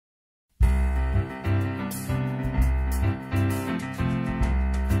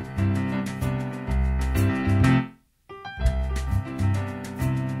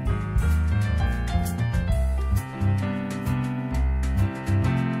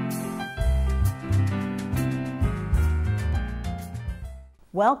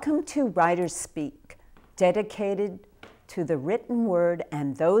Welcome to WriterSpeak, dedicated to the written word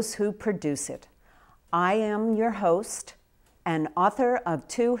and those who produce it. I am your host and author of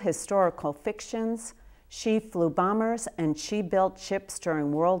 2 historical fictions, She Flew Bombers and She Built Ships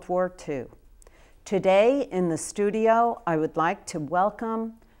During World War II. Today in the studio, I would like to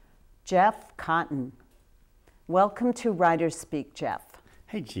welcome Jeff Cotton. Welcome to WriterSpeak, Jeff.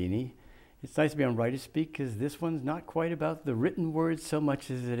 Hey, Jeannie. It's nice to be on WriterSpeak because this one's not quite about the written word so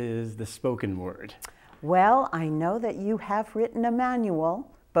much as it is the spoken word. Well, I know that you have written a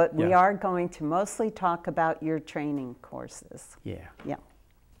manual, but we are going to mostly talk about your training courses. Yeah.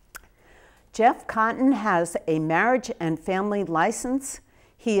 Jeff Cotton has a marriage and family license.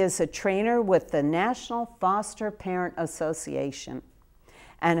 He is a trainer with the National Foster Parent Association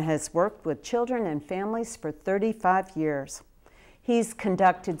and has worked with children and families for 35 years. He's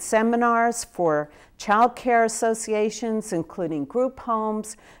conducted seminars for child care associations, including group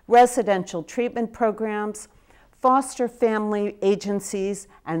homes, residential treatment programs, foster family agencies,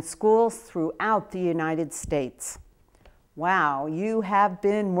 and schools throughout the United States. Wow, you have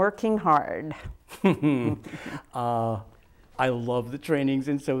been working hard. I love the trainings,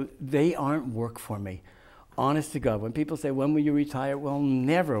 and so they aren't work for me. Honest to God, when people say, when will you retire? Well,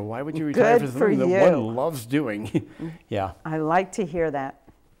 never. Why would you retire for something that one loves doing? Yeah. I like to hear that.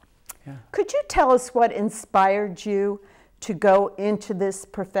 Yeah. Could you tell us what inspired you to go into this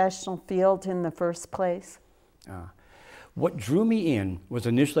professional field in the first place? What drew me in was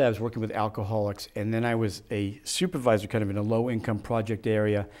initially I was working with alcoholics, and then I was a supervisor kind of in a low-income project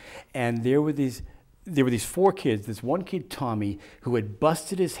area, and there were these 4 kids, this one kid, Tommy, who had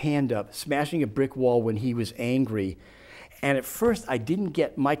busted his hand up, smashing a brick wall when he was angry. And at first, I didn't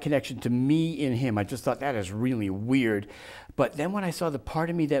get my connection to me in him. I just thought, that is really weird. But then when I saw the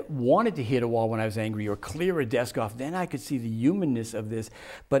part of me that wanted to hit a wall when I was angry or clear a desk off, then I could see the humanness of this.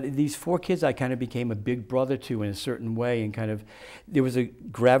 But these 4 kids, I kind of became a big brother to in a certain way. And kind of, there was a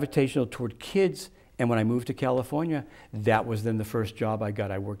gravitational toward kids. And when I moved to California, that was then the first job I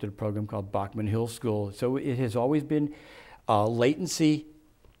got. I worked at a program called Bachman Hill School. So it has always been latency,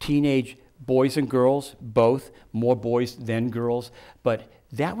 teenage boys and girls, both, more boys than girls. But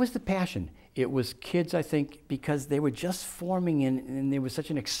that was the passion. It was kids, I think, because they were just forming and there was such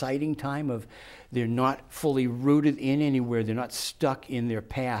an exciting time of they're not fully rooted in anywhere. They're not stuck in their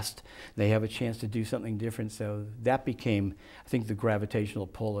past. They have a chance to do something different. So that became, I think, the gravitational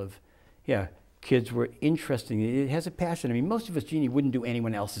pull of, kids were interesting. It has a passion. I mean, most of us, Jeannie, wouldn't do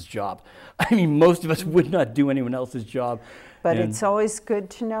anyone else's job. I mean, most of us would not do anyone else's job. But it's always good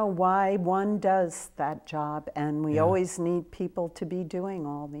to know why one does that job, and we always need people to be doing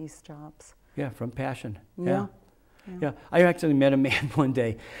all these jobs. Yeah, from passion. Yeah. I actually met a man one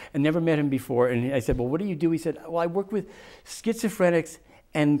day and never met him before, and I said, well, what do you do? He said, well, I work with schizophrenics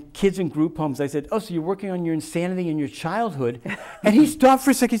and kids in group homes. I said, oh, so you're working on your insanity in your childhood? And he stopped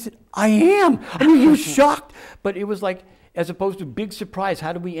for a second. He said, I am. I mean, he was shocked. But it was like, as opposed to big surprise,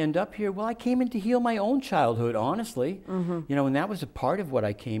 how did we end up here? Well, I came in to heal my own childhood, honestly. You know, and that was a part of what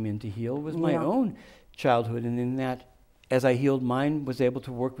I came in to heal was my own childhood. And in that, as I healed mine, was able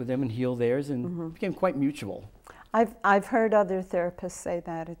to work with them and heal theirs, and became quite mutual. I've heard other therapists say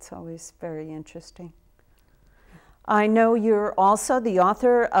that. It's always very interesting. I know you're also the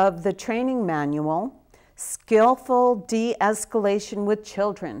author of the training manual, Skillful De-Escalation with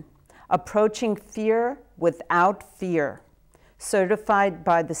Children, Approaching Fear Without Fear, certified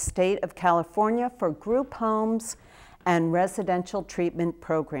by the state of California for group homes and residential treatment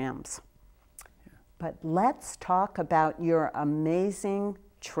programs. But let's talk about your amazing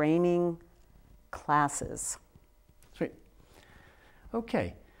training classes. Sweet.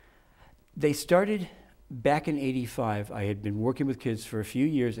 Okay. They started back in '85. I had been working with kids for a few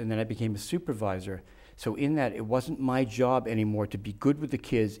years, and then I became a supervisor. So in that, it wasn't my job anymore to be good with the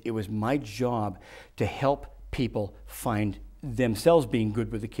kids. It was my job to help people find themselves being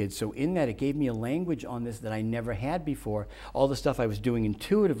good with the kids. So in that, it gave me a language on this that I never had before, all the stuff I was doing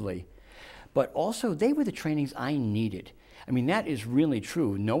intuitively. But also, they were the trainings I needed. I mean, that is really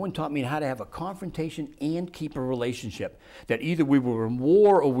true. No one taught me how to have a confrontation and keep a relationship, that either we were in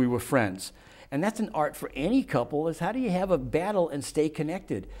war or we were friends. And that's an art for any couple, is how do you have a battle and stay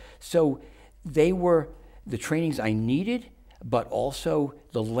connected? So they were the trainings I needed, but also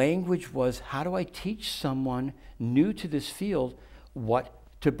the language was, how do I teach someone new to this field what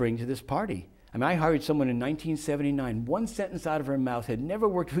to bring to this party? I mean, I hired someone in 1979, one sentence out of her mouth, had never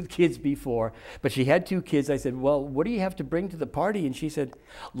worked with kids before, but she had 2 kids. I said, well, what do you have to bring to the party? And she said,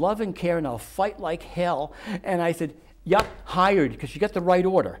 love and care, and I'll fight like hell. And I said, Yep, hired because you got the right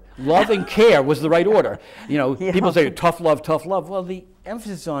order. Love and care was the right order. You know, Yeah. people say tough love, tough love. Well, the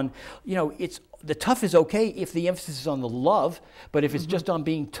emphasis on, you know, the tough is okay if the emphasis is on the love, but if it's just on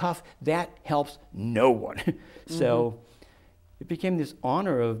being tough, that helps no one. So it became this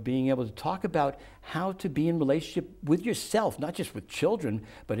honor of being able to talk about how to be in relationship with yourself, not just with children,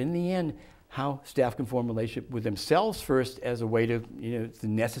 but in the end, how staff can form a relationship with themselves first as a way to, you know, it's the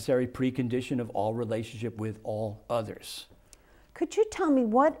necessary precondition of all relationship with all others. Could you tell me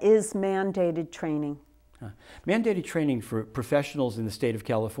what is mandated training? Mandated training for professionals in the state of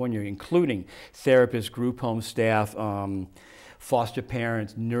California, including therapists, group home staff, foster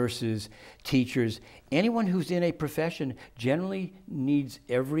parents, nurses, teachers, anyone who's in a profession generally needs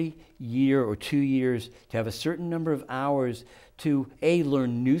every year or 2 years to have a certain number of hours to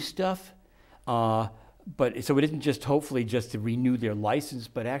learn new stuff, but so it isn't just hopefully just to renew their license,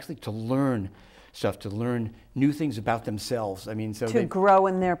 but actually to learn stuff, to learn new things about themselves. I mean, so to grow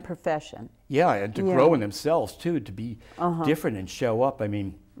in their profession. Yeah, and to grow in themselves too, to be different and show up. I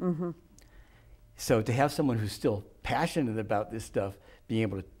mean, so to have someone who's still passionate about this stuff, being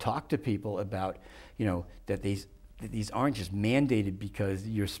able to talk to people about, you know, that these aren't just mandated because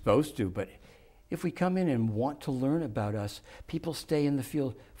you're supposed to, but if we come in and want to learn about us, people stay in the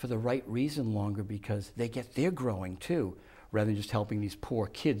field for the right reason longer because they're growing too, rather than just helping these poor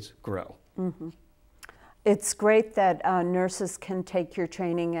kids grow. It's great that nurses can take your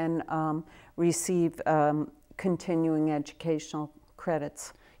training and receive continuing educational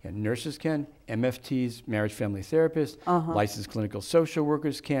credits. Yeah, nurses can, MFTs, marriage family therapists, licensed clinical social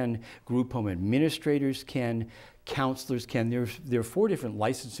workers can, group home administrators can, counselors can. There are 4 different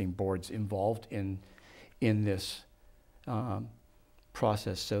licensing boards involved in this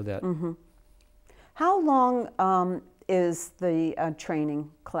process, so that. How long is the training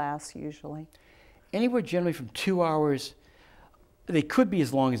class usually? Anywhere generally from 2 hours. They could be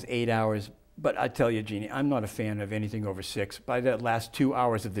as long as 8 hours, but I tell you, Jeannie, I'm not a fan of anything over 6. By that last 2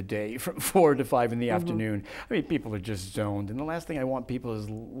 hours of the day, from 4 to 5 in the afternoon, I mean, people are just zoned. And the last thing I want people is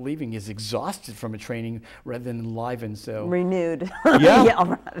leaving is exhausted from a training rather than enlivened. So renewed.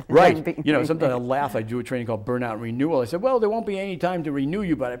 Yeah, right. You know, sometimes I laugh. I do a training called Burnout and Renewal. I said, well, there won't be any time to renew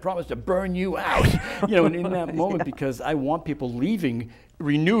you, but I promise to burn you out. You know, and in that moment, because I want people leaving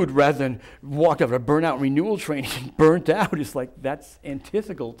renewed rather than walked out of a burnout and renewal training burnt out. It's like that's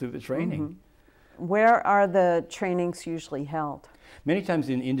antithetical to the training. Where are the trainings usually held? Many times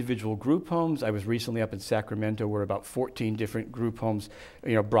in individual group homes. I was recently up in Sacramento where about 14 different group homes,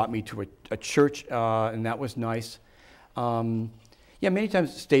 you know, brought me to a church, and that was nice. Yeah, many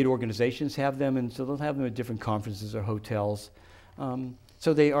times state organizations have them, and so they'll have them at different conferences or hotels.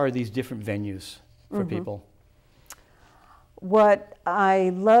 So they are these different venues for people. What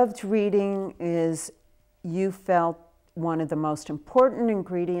I loved reading is you felt one of the most important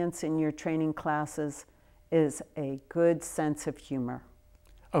ingredients in your training classes is a good sense of humor.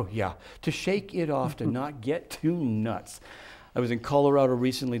 Oh yeah, to shake it off, to not get too nuts. I was in Colorado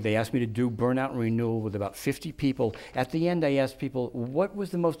recently. They asked me to do Burnout and Renewal with about 50 people. At the end, I asked people, what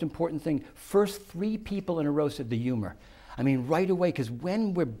was the most important thing? First 3 people in a row said the humor. I mean, right away, because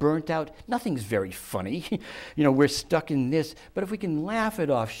when we're burnt out, nothing's very funny. You know, we're stuck in this. But if we can laugh it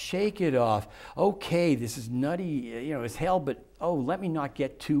off, shake it off, okay, this is nutty, you know, as hell, but oh, let me not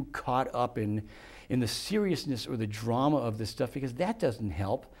get too caught up in the seriousness or the drama of this stuff, because that doesn't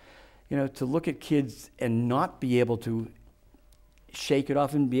help. You know, to look at kids and not be able to shake it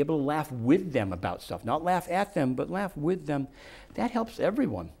off and be able to laugh with them about stuff. Not laugh at them, but laugh with them. That helps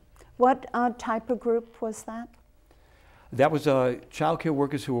everyone. What type of group was that? That was child care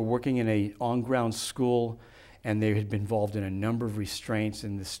workers who were working in a on-ground school, and they had been involved in a number of restraints,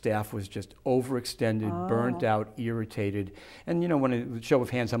 and the staff was just overextended, burnt out, irritated. And you know, when a show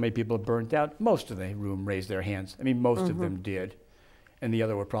of hands, how many people are burnt out? Most of the room raised their hands. I mean, most of them did. And the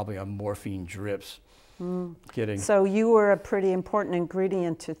other were probably on morphine drips. Kidding. So you were a pretty important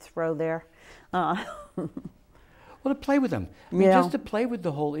ingredient to throw there. Well, to play with them. I mean, just to play with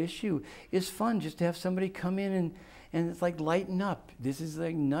the whole issue is fun. Just to have somebody come in and it's like, lighten up. This is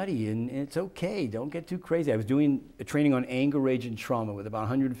like nutty, and it's okay. Don't get too crazy. I was doing a training on anger, rage, and trauma with about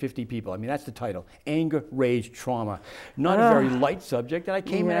 150 people. I mean, that's the title, anger, rage, trauma. Not a very light subject. And I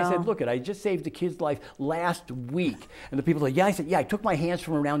came in and I said, look, I just saved the kid's life last week. And the people are like, yeah. I said, yeah, I took my hands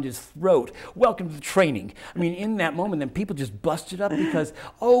from around his throat. Welcome to the training. I mean, in that moment, then people just busted up because,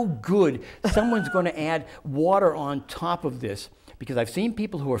 oh, good, someone's going to add water on top of this. Because I've seen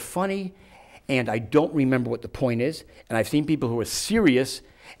people who are funny, and I don't remember what the point is. And I've seen people who are serious,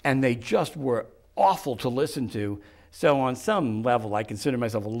 and they just were awful to listen to. So on some level, I consider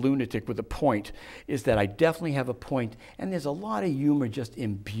myself a lunatic with a point, is that I definitely have a point, and there's a lot of humor just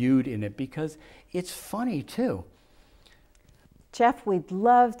imbued in it because it's funny too. Jeff, we'd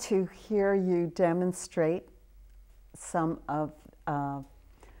love to hear you demonstrate some of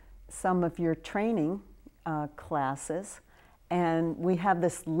your training classes. And we have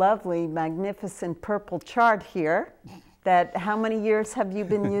this lovely, magnificent purple chart here. How many years have you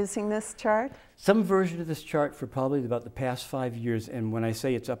been using this chart? Some version of this chart for probably about the past 5 years, and when I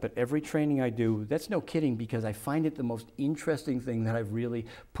say it's up at every training I do, that's no kidding because I find it the most interesting thing that I've really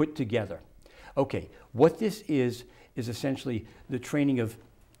put together. Okay, what this is essentially the training of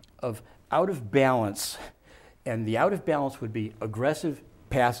out of balance, and the out of balance would be aggressive,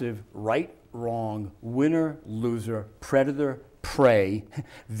 passive, right, wrong, winner, loser, predator, prey,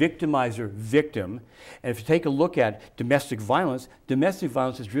 victimizer, victim. And if you take a look at domestic violence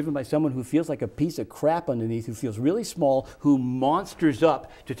is driven by someone who feels like a piece of crap underneath, who feels really small, who monsters up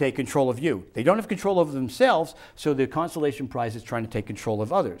to take control of you. They don't have control over themselves, so the consolation prize is trying to take control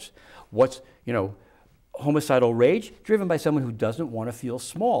of others. What's, homicidal rage? Driven by someone who doesn't want to feel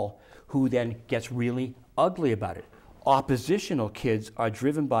small, who then gets really ugly about it. Oppositional kids are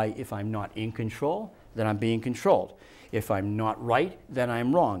driven by, if I'm not in control, then I'm being controlled. If I'm not right, then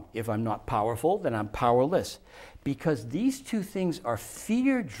I'm wrong. If I'm not powerful, then I'm powerless. Because these two things are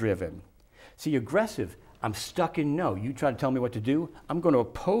fear-driven. See, aggressive, I'm stuck in no. You try to tell me what to do, I'm going to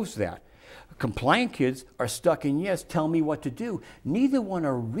oppose that. Compliant kids are stuck in yes, tell me what to do. Neither one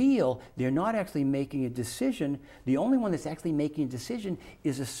are real. They're not actually making a decision. The only one that's actually making a decision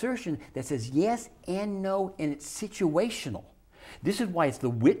is assertion that says yes and no, and it's situational. This is why it's the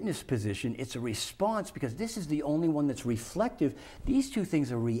witness position. It's a response because this is the only one that's reflective. These two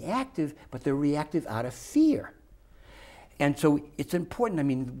things are reactive, but they're reactive out of fear. And so it's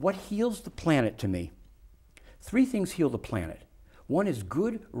important. What heals the planet to me? 3 things heal the planet. One is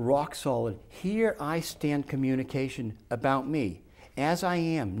good, rock solid, here I stand communication about me. As I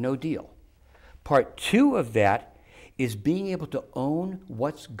am, no deal. Part 2 of that is being able to own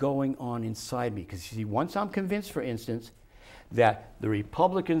what's going on inside me. Because you see, once I'm convinced, for instance, that the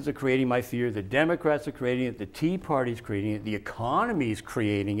Republicans are creating my fear, the Democrats are creating it, the Tea Party is creating it, the economy is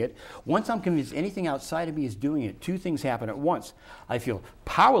creating it. Once I'm convinced anything outside of me is doing it, 2 things happen at once. I feel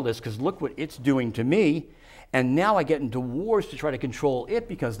powerless because look what it's doing to me, and now I get into wars to try to control it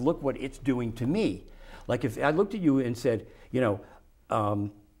because look what it's doing to me. Like if I looked at you and said,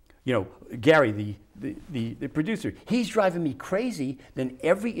 Gary, the producer, he's driving me crazy, then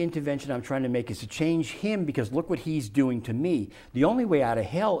every intervention I'm trying to make is to change him because look what he's doing to me. The only way out of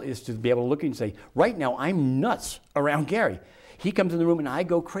hell is to be able to look and say, right now I'm nuts around Gary. He comes in the room and I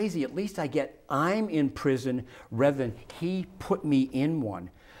go crazy. At least I'm in prison rather than he put me in one.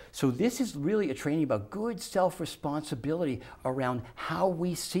 So this is really a training about good self-responsibility around how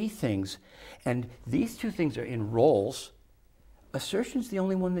we see things. And these 2 things are in roles. Assertion's the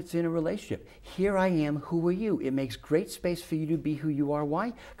only one that's in a relationship. Here I am, who are you? It makes great space for you to be who you are.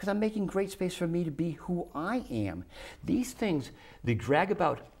 Why? Because I'm making great space for me to be who I am. These things, the drag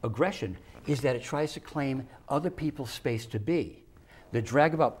about aggression is that it tries to claim other people's space to be. The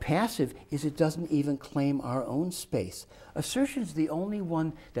drag about passive is it doesn't even claim our own space. Assertion is the only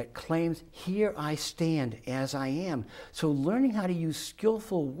one that claims, here I stand as I am. So learning how to use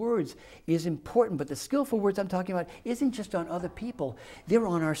skillful words is important, but the skillful words I'm talking about isn't just on other people, they're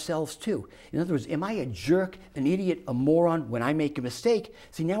on ourselves too. In other words, am I a jerk, an idiot, a moron when I make a mistake?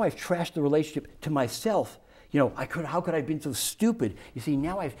 See, now I've trashed the relationship to myself. How could I have been so stupid? You see,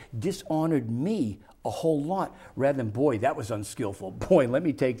 now I've dishonored me a whole lot rather than, boy, that was unskillful. Boy, let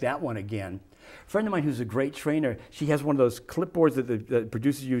me take that one again. A friend of mine who's a great trainer, she has one of those clipboards that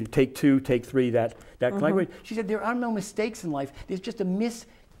produces you take 2, take 3, that clipboard. She said, there are no mistakes in life. There's just a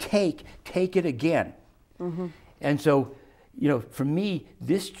mistake. Take it again. And so, for me,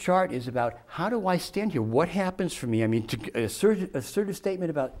 this chart is about how do I stand here? What happens for me? Assertive statement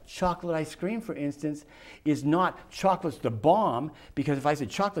about chocolate ice cream, for instance, is not chocolate's the bomb, because if I said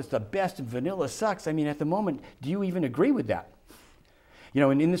chocolate's the best and vanilla sucks, at the moment, do you even agree with that?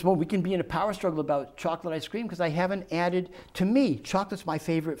 And in this moment, we can be in a power struggle about chocolate ice cream because I haven't added, to me, chocolate's my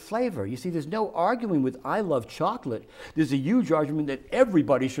favorite flavor. You see, there's no arguing with I love chocolate. There's a huge argument that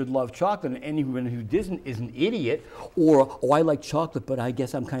everybody should love chocolate, and anyone who doesn't is an idiot. Or, oh, I like chocolate, but I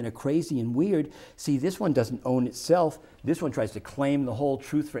guess I'm kind of crazy and weird. See, this one doesn't own itself. This one tries to claim the whole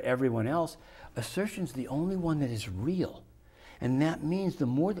truth for everyone else. Assertion's the only one that is real. And that means the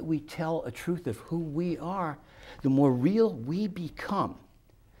more that we tell a truth of who we are, the more real we become.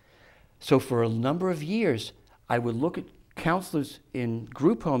 So for a number of years, I would look at counselors in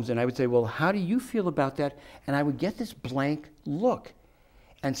group homes, and I would say, well, how do you feel about that? And I would get this blank look.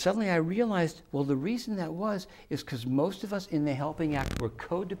 And suddenly I realized, well, the reason that is because most of us in the Helping Act were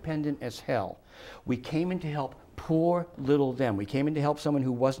codependent as hell. We came in to help poor little them. We came in to help someone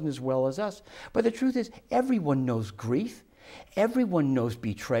who wasn't as well as us. But the truth is, everyone knows grief. Everyone knows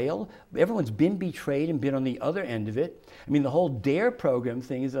betrayal. Everyone's been betrayed and been on the other end of it. I mean, the whole DARE program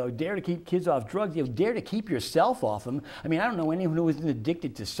thing is, dare to keep kids off drugs. You know, dare to keep yourself off them. I mean, I don't know anyone who isn't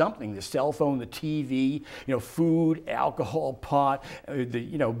addicted to something, the cell phone, the TV, you know, food, alcohol, pot,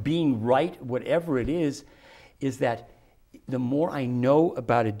 you know, being right, whatever it is that the more I know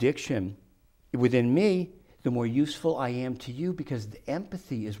about addiction within me, the more useful I am to you, because the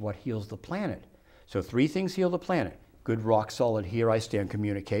empathy is what heals the planet. So 3 things heal the planet. Good, rock solid, here I stand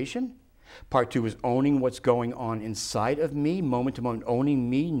communication. Part 2 is owning what's going on inside of me, moment to moment, owning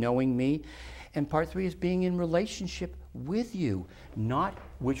me, knowing me. And part 3 is being in relationship with you, not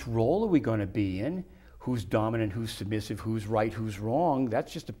which role are we going to be in, who's dominant, who's submissive, who's right, who's wrong.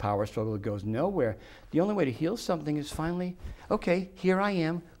 That's just a power struggle that goes nowhere. The only way to heal something is finally, okay, here I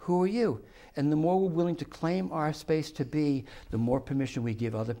am, who are you? And the more we're willing to claim our space to be, the more permission we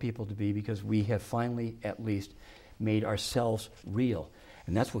give other people to be, because we have finally, at least, made ourselves real.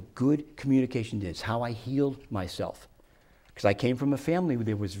 And that's what good communication did. It's how I healed myself. Because I came from a family where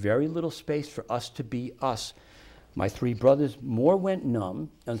there was very little space for us to be us. My 3 brothers more went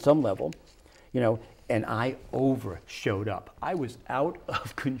numb on some level, you know, and I showed up. I was out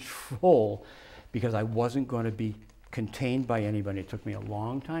of control because I wasn't going to be contained by anybody. It took me a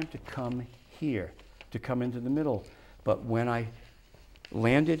long time to come here, to come into the middle. But when I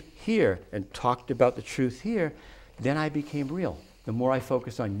landed here and talked about the truth here, then I became real. The more I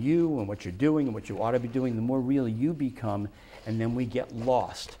focus on you and what you're doing and what you ought to be doing, the more real you become, and then we get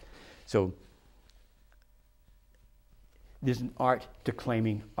lost. So there's an art to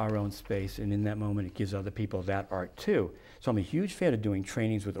claiming our own space, and in that moment it gives other people that art too. So I'm a huge fan of doing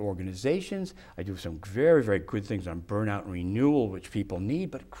trainings with organizations. I do some very, very good things on burnout and renewal, which people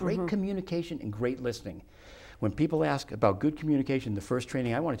need, but great communication and great listening. When people ask about good communication, the first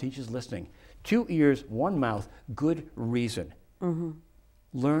training I want to teach is listening. 2 ears, 1 mouth, good reason.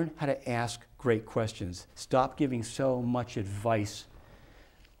 Learn how to ask great questions. Stop giving so much advice.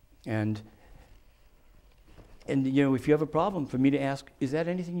 And you know, if you have a problem, for me to ask, is that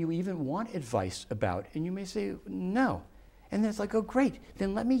anything you even want advice about? And you may say, no. And then it's like, oh, great,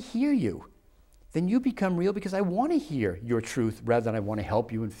 then let me hear you. Then you become real, because I want to hear your truth rather than I want to help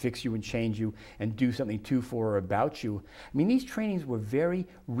you and fix you and change you and do something to, for, or about you. I mean, these trainings were very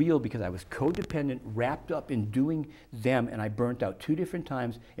real because I was codependent, wrapped up in doing them, and I burnt out 2 different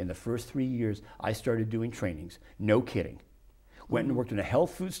times in the first 3 years I started doing trainings. No kidding. Went and worked in a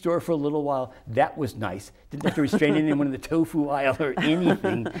health food store for a little while. That was nice. Didn't have to restrain anyone in the tofu aisle or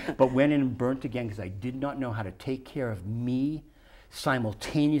anything, but went in and burnt again because I did not know how to take care of me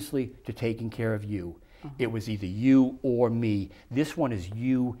simultaneously to taking care of you. It was either you or me. This one is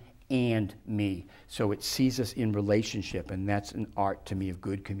you and me. So it sees us in relationship, and that's an art to me of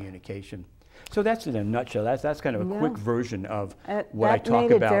good communication. So that's in a nutshell. That's kind of a quick version of what I talk about. That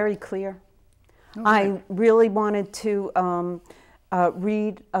made it very clear. Okay. I really wanted to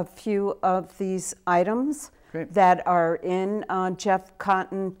read a few of these items that are in Jeff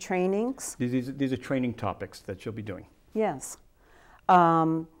Cotton trainings. These are training topics that you'll be doing. Yes.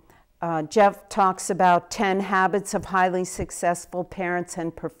 Jeff talks about 10 habits of highly successful parents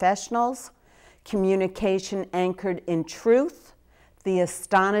and professionals, communication anchored in truth, the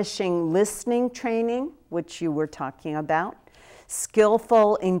astonishing listening training, which you were talking about,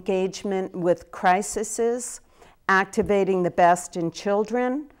 skillful engagement with crises, activating the best in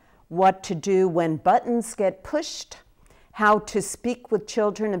children, what to do when buttons get pushed, how to speak with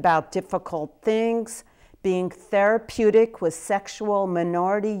children about difficult things, being therapeutic with sexual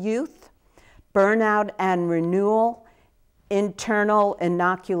minority youth, burnout and renewal, internal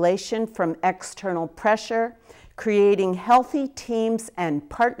inoculation from external pressure, creating healthy teams and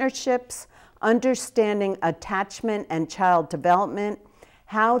partnerships, understanding attachment and child development,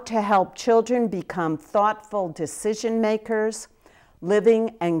 how to help children become thoughtful decision makers,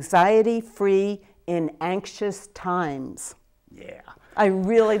 living anxiety-free in anxious times. Yeah. I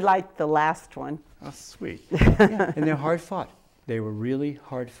really liked the last one. Oh, sweet. Yeah. And they're hard fought. They were really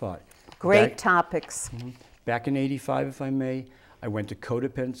hard fought. Great topics. Back in '85, if I may, I went to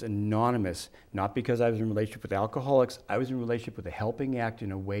Codependents Anonymous, not because I was in a relationship with alcoholics. I was in a relationship with the Helping Act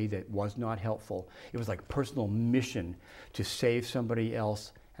in a way that was not helpful. It was like a personal mission to save somebody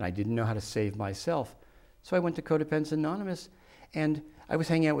else, and I didn't know how to save myself. So I went to Codependents Anonymous, and I was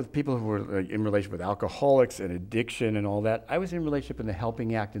hanging out with people who were in relationship with alcoholics and addiction and all that. I was in relationship in the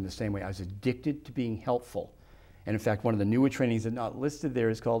helping act in the same way. I was addicted to being helpful. And in fact, one of the newer trainings that's not listed there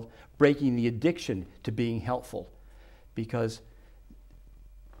is called Breaking the Addiction to Being Helpful. Because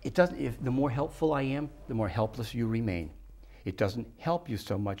it doesn't, if the more helpful I am, the more helpless you remain. It doesn't help you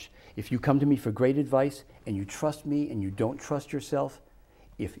so much. If you come to me for great advice and you trust me and you don't trust yourself,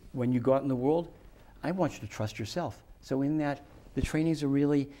 when you go out in the world, I want you to trust yourself. So in that, the trainings are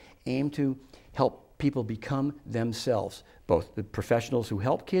really aimed to help people become themselves, both the professionals who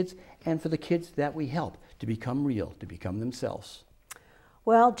help kids and for the kids that we help to become real, to become themselves.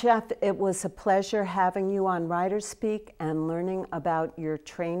 Well, Jeff, it was a pleasure having you on WriterSpeak and learning about your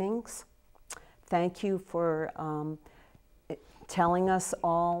trainings. Thank you for telling us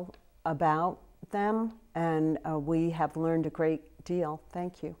all about them, and we have learned a great deal.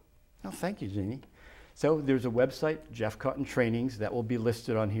 Thank you. Oh, thank you, Jeannie. So there's a website, Jeff Cotton Trainings, that will be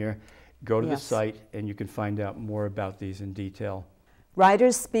listed on here. Go to the site and you can find out more about these in detail.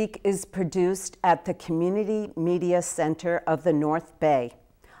 WriterSpeak is produced at the Community Media Center of the North Bay.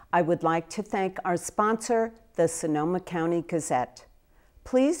 I would like to thank our sponsor, the Sonoma County Gazette.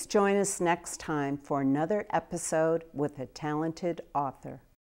 Please join us next time for another episode with a talented author.